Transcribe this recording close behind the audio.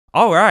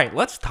All right,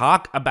 let's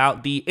talk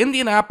about the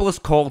Indianapolis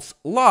Colts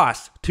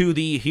loss to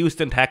the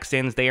Houston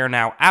Texans. They are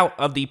now out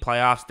of the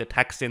playoffs. The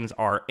Texans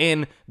are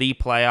in the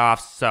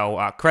playoffs.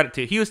 So credit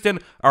to Houston.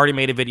 I already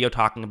made a video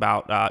talking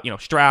about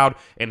Stroud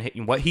and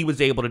what he was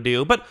able to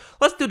do. But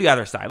let's do the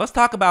other side. Let's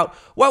talk about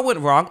what went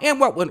wrong and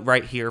what went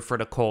right here for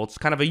the Colts.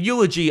 Kind of a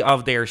eulogy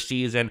of their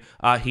season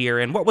here,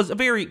 and what was a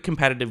very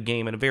competitive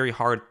game and a very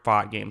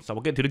hard-fought game. So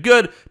we'll get to the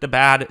good, the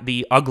bad,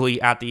 the ugly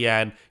at the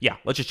end. Yeah,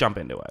 let's just jump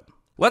into it.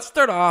 Let's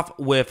start off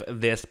with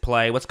this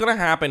play. What's going to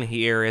happen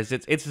here is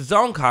it's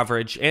zone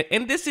coverage,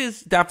 and this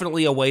is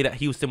definitely a way that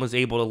Houston was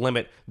able to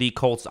limit the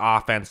Colts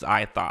offense,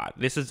 I thought.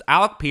 This is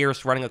Alec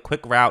Pierce running a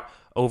quick route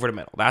over the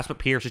middle. That's what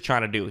Pierce is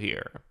trying to do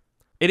here.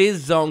 It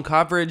is zone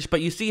coverage, but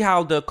you see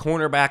how the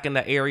cornerback in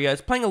the area is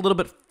playing a little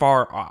bit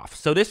far off.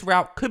 So this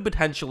route could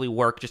potentially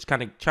work, just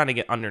kind of trying to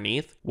get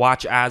underneath.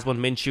 Watch as when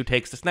Minshew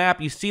takes the snap,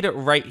 you see that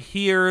right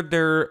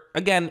here.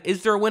 Again,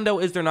 is there a window?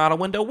 Is there not a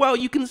window? Well,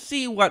 you can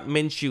see what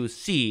Minshew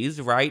sees,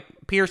 right?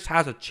 Pierce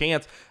has a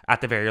chance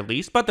at the very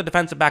least, but the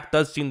defensive back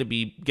does seem to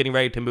be getting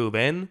ready to move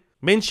in.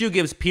 Minshew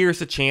gives Pierce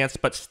a chance,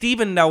 but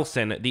Steven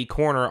Nelson, the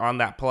corner on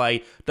that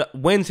play that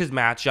wins his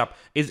matchup,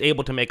 is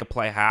able to make a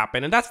play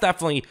happen. And that's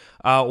definitely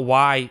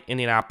why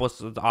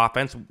Indianapolis'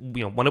 offense,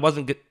 when it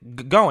wasn't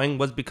going,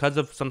 was because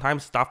of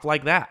sometimes stuff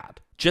like that.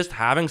 Just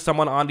having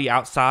someone on the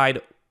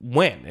outside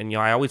win. And,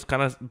 I always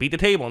kind of beat the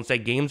table and say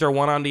games are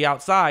won on the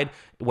outside.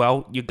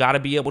 Well, you got to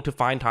be able to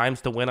find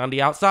times to win on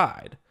the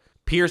outside.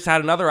 Pierce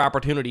had another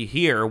opportunity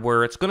here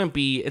where it's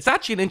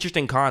actually an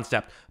interesting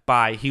concept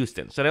by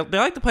Houston. So they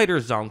like to play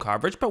their zone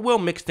coverage, but will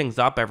mix things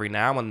up every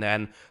now and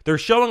then. They're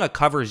showing a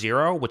cover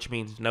zero, which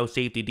means no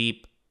safety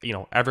deep,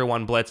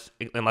 everyone blitz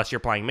unless you're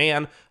playing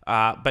man.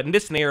 But in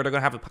this scenario, they're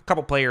going to have a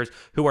couple players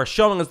who are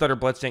showing us that are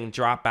blitzing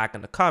drop back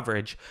into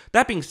coverage.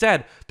 That being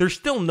said, there's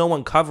still no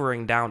one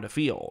covering down the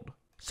field.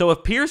 So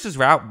if Pierce's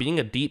route being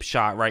a deep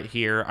shot right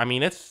here,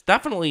 it's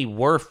definitely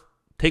worth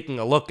taking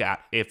a look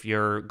at if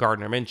you're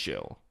Gardner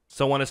Minshew.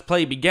 So when his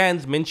play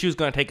begins, Minshew's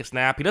going to take a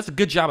snap. He does a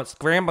good job at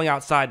scrambling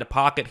outside the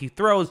pocket. He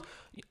throws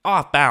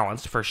off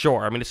balance for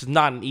sure. This is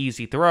not an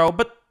easy throw,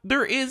 but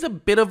there is a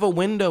bit of a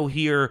window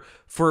here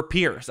for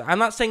Pierce. I'm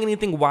not saying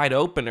anything wide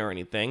open or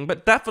anything,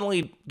 but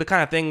definitely the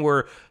kind of thing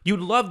where you'd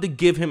love to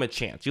give him a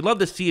chance. You'd love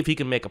to see if he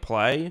can make a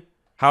play.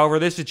 However,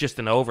 this is just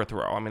an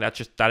overthrow.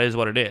 That is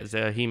what it is.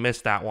 He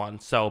missed that one.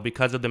 So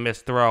because of the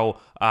missed throw,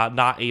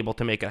 not able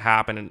to make it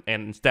happen.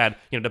 And instead,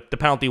 the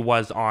penalty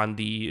was on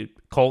the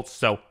Colts.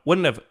 So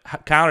wouldn't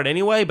have counted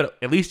anyway, but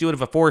at least you would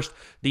have forced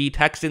the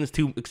Texans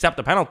to accept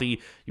the penalty.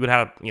 You would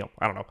have,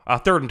 a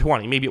 3rd and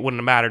 20. Maybe it wouldn't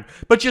have mattered.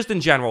 But just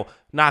in general,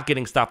 not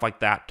getting stuff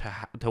like that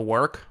to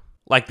work.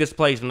 Like this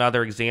play is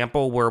another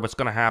example where what's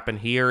going to happen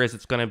here is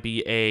it's going to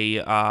be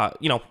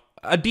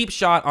a deep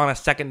shot on a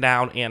 2nd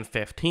down and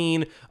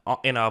 15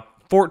 in a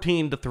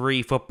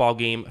 14-3 football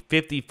game,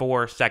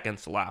 54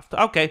 seconds left.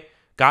 Okay,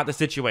 got the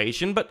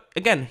situation. But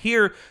again,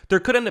 here, there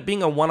could end up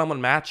being a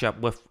one-on-one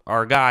matchup with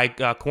our guy,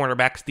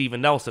 cornerback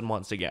Steven Nelson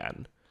once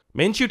again.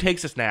 Minshew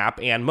takes a snap,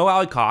 and Mo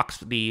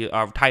Alley-Cox, the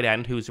tight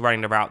end who's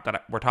running the route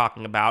that we're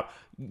talking about,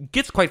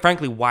 gets, quite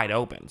frankly, wide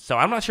open. So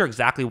I'm not sure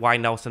exactly why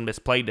Nelson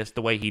misplayed this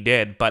the way he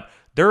did, but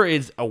there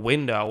is a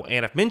window,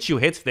 and if Minshew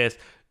hits this,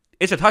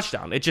 it's a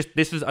touchdown.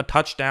 This is a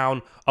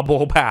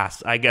touchdown-able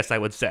pass, I guess I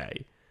would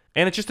say.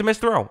 And it's just a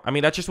missed throw.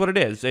 That's just what it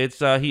is.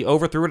 He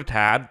overthrew it a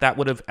tad. That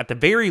would have, at the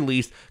very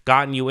least,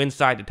 gotten you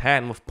inside the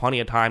 10 with plenty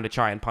of time to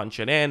try and punch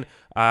it in,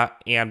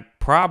 and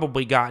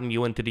probably gotten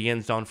you into the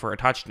end zone for a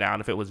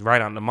touchdown if it was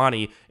right on the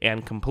money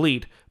and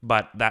complete,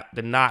 but that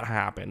did not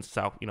happen.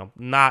 So,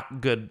 not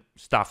good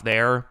stuff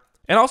there.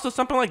 And also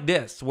something like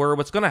this, where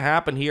what's going to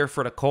happen here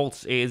for the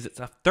Colts is it's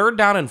a 3rd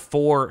down and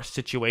 4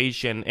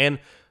 situation, and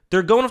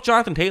they're going with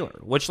Jonathan Taylor,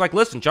 which,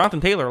 listen, Jonathan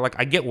Taylor,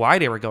 I get why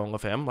they were going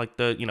with him.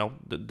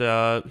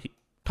 The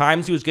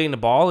times he was getting the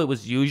ball, it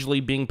was usually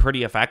being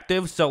pretty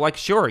effective. So,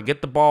 sure,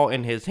 get the ball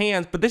in his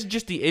hands. But this is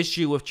just the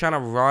issue with trying to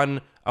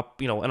run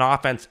an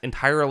offense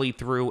entirely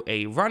through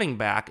a running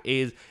back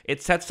is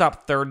it sets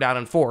up 3rd down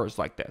and 4s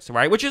like this,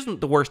 right? Which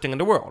isn't the worst thing in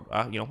the world.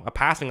 A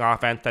passing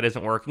offense that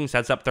isn't working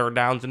sets up 3rd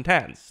downs and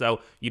 10s.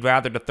 So you'd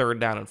rather the 3rd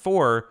down and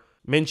 4.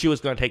 Minshew is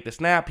going to take the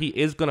snap. He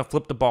is going to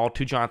flip the ball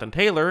to Jonathan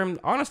Taylor.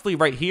 And honestly,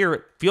 right here,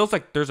 it feels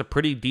like there's a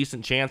pretty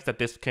decent chance that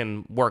this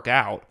can work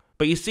out.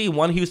 But you see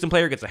one Houston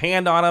player gets a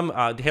hand on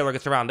him. Taylor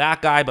gets around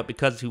that guy, but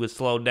because he was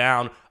slowed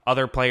down,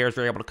 other players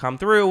are able to come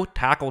through,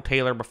 tackle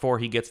Taylor before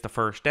he gets the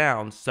 1st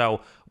down.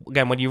 So,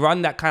 again, when you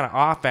run that kind of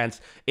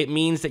offense, it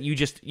means that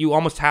you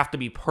almost have to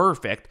be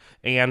perfect.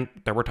 And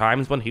there were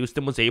times when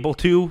Houston was able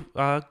to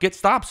get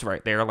stops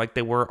right there like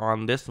they were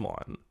on this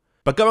one.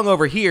 But going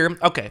over here,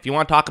 okay, if you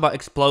want to talk about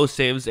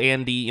explosives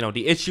and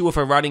the issue with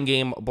a running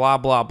game, blah,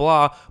 blah,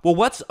 blah, well,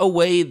 what's a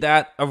way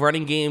that a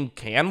running game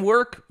can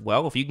work?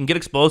 Well, if you can get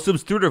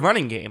explosives through the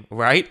running game,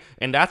 right?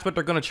 And that's what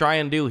they're going to try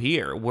and do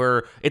here,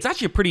 where it's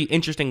actually a pretty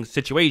interesting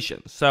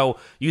situation. So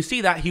you see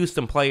that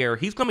Houston player,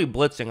 he's going to be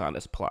blitzing on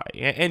this play.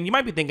 And you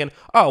might be thinking,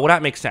 oh, well,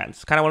 that makes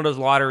sense. Kind of one of those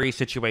lottery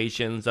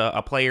situations.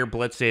 A player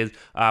blitzes,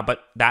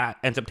 but that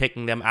ends up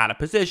taking them out of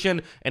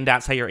position, and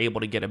that's how you're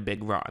able to get a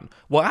big run.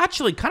 Well,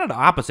 actually, kind of the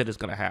opposite is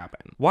going to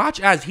happen.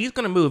 Watch as he's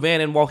going to move in,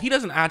 and while he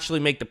doesn't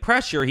actually make the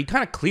pressure, he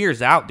kind of clears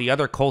out the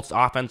other Colts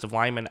offensive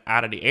lineman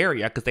out of the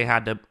area because they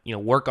had to,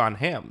 work on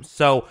him.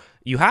 So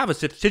you have a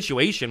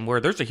situation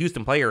where there's a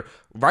Houston player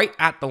right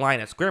at the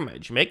line of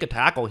scrimmage. Make a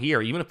tackle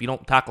here, even if you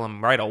don't tackle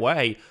him right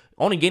away,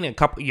 only gaining a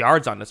couple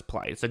yards on this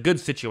play. It's a good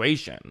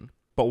situation.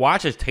 But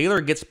watch as Taylor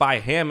gets by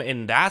him,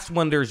 and that's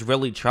when there's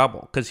really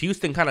trouble, because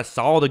Houston kind of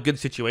saw the good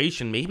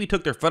situation, maybe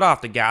took their foot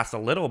off the gas a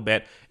little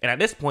bit, and at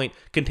this point,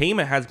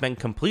 containment has been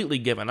completely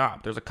given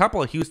up. There's a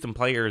couple of Houston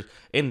players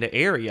in the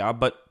area,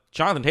 but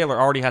Jonathan Taylor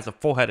already has a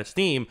full head of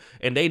steam,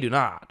 and they do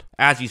not.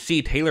 As you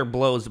see, Taylor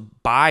blows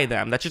by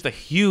them. That's just a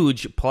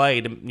huge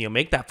play to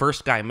make that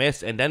first guy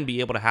miss and then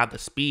be able to have the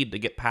speed to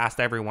get past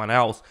everyone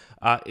else.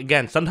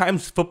 Again,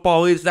 sometimes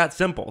football is that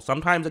simple.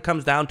 Sometimes it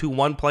comes down to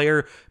one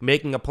player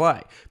making a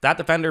play. If that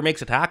defender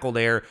makes a tackle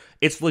there,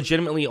 it's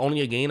legitimately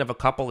only a gain of a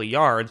couple of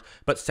yards,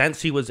 but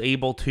since he was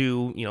able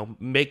to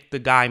make the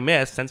guy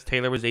miss, since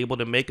Taylor was able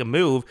to make a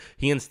move,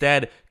 he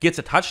instead gets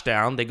a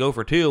touchdown. They go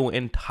for 2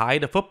 and tie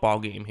the football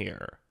game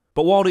here.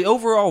 But while the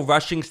overall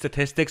rushing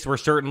statistics were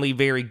certainly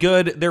very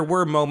good, there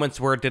were moments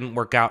where it didn't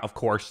work out. Of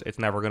course, it's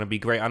never going to be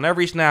great on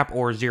every snap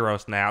or 0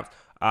 snaps.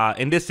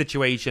 In this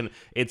situation,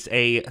 it's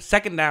a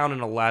 2nd down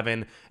and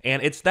 11,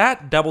 and it's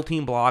that double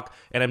team block,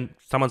 and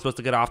someone's supposed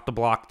to get off the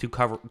block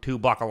to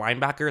block a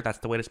linebacker. That's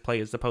the way this play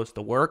is supposed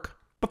to work.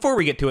 Before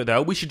we get to it,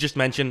 though, we should just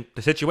mention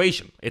the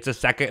situation. It's a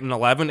 2nd and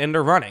 11, and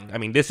they're running. I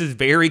mean, this is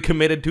very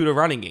committed to the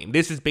running game.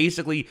 This is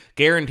basically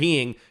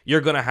guaranteeing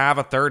you're going to have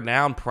a 3rd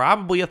down,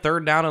 probably a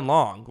 3rd down and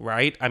long,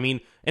 right? I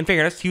mean, in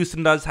fairness,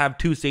 Houston does have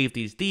 2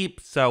 safeties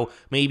deep, so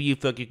maybe you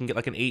feel like you can get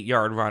like an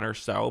 8-yard run or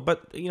so.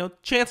 But,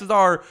 chances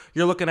are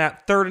you're looking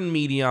at 3rd and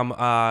medium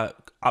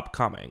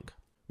upcoming.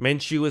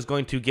 Minshew is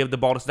going to give the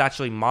ball to, it's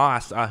actually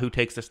Moss who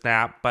takes the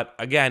snap. But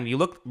again, you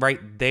look right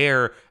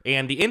there,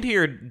 and the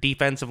interior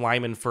defensive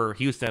lineman for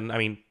Houston, I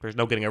mean, there's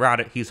no getting around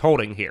it, he's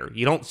holding here.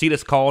 You don't see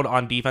this called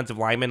on defensive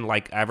linemen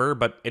like ever,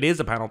 but it is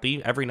a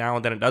penalty. Every now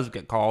and then it does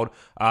get called.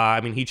 I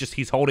mean,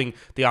 he's holding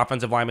the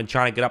offensive lineman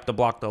trying to get up to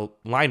block the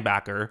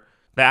linebacker.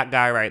 That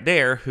guy right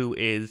there who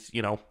is,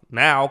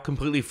 now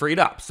completely freed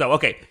up. So,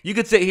 okay, you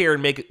could sit here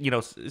and make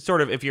it,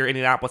 sort of, if you're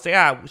Indianapolis,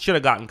 say, should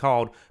have gotten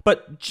called.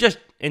 But just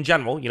in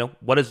general,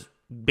 what does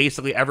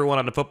basically everyone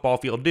on the football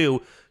field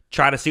do?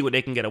 Try to see what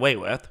they can get away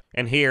with.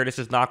 And here, this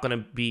is not going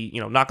to be,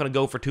 not going to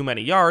go for too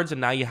many yards,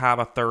 and now you have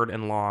a 3rd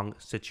and long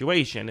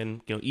situation.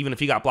 And, even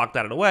if you got blocked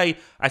out of the way,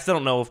 I still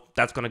don't know if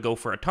that's going to go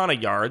for a ton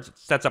of yards. It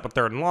sets up a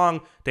 3rd and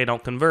long. They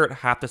don't convert,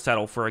 have to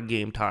settle for a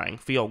game-tying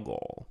field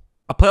goal.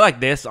 A play like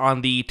this on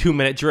the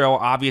 2-minute drill,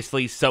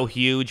 obviously so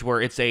huge, where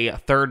it's a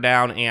 3rd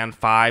down and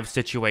 5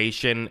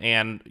 situation,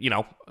 and,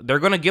 they're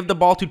going to give the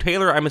ball to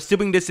Taylor. I'm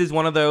assuming this is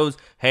one of those,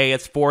 hey,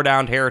 it's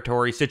 4-down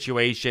territory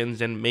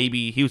situations, and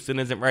maybe Houston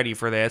isn't ready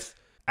for this.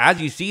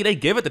 As you see, they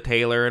give it to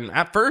Taylor, and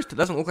at first, it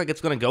doesn't look like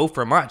it's going to go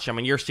for much. I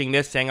mean, you're seeing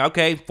this saying,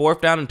 okay,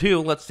 4th down and 2,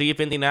 let's see if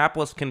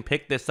Indianapolis can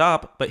pick this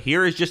up, but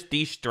here is just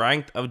the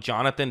strength of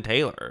Jonathan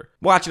Taylor.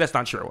 Well, actually, that's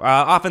not true.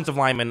 Offensive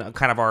linemen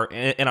kind of are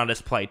in on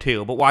this play,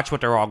 too, but watch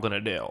what they're all going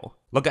to do.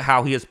 Look at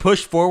how he is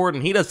pushed forward,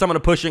 and he does some of the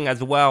pushing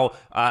as well.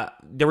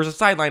 There was a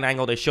sideline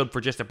angle they showed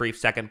for just a brief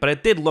second, but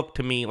it did look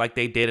to me like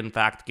they did, in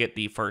fact, get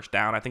the 1st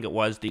down. I think it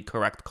was the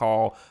correct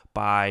call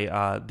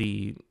by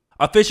the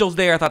officials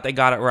there. I thought they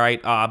got it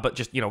right, but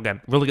just,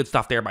 again, really good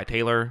stuff there by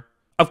Taylor.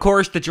 Of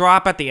course, the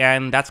drop at the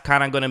end, that's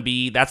kind of going to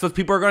be, that's what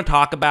people are going to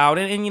talk about.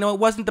 And it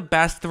wasn't the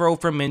best throw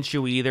from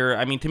Minshew either.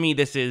 I mean, to me,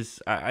 this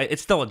is,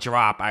 it's still a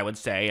drop, I would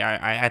say.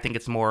 I think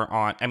it's more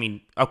on, I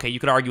mean, okay, you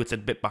could argue it's a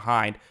bit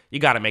behind. You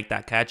got to make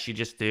that catch. You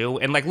just do.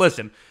 And,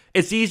 listen,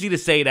 it's easy to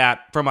say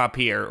that from up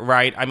here,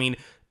 right? I mean,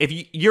 if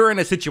you're in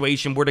a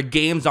situation where the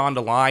game's on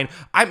the line,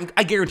 I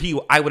guarantee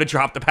you I would have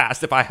dropped the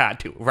pass if I had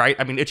to, right?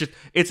 I mean, it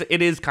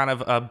is kind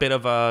of a bit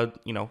of a,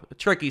 a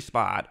tricky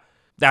spot.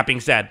 That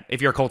being said,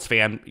 if you're a Colts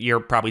fan, you're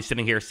probably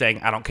sitting here saying,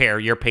 I don't care,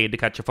 you're paid to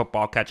catch a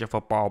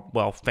football.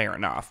 Well, fair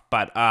enough.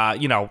 But,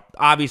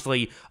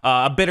 obviously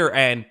a bitter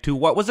end to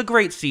what was a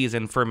great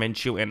season for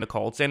Minshew and the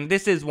Colts. And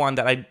this is one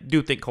that I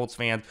do think Colts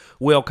fans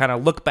will kind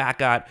of look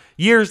back at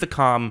years to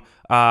come,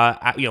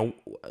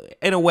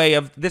 in a way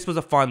of, this was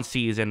a fun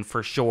season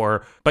for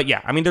sure. But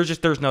yeah, I mean,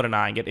 there's no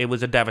denying it. It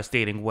was a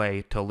devastating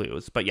way to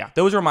lose. But yeah,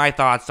 those are my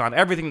thoughts on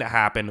everything that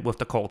happened with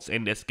the Colts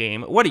in this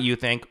game. What do you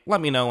think?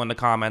 Let me know in the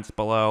comments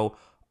below.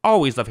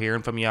 Always love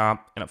hearing from you. And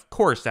of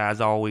course, as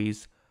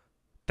always,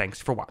 thanks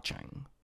for watching.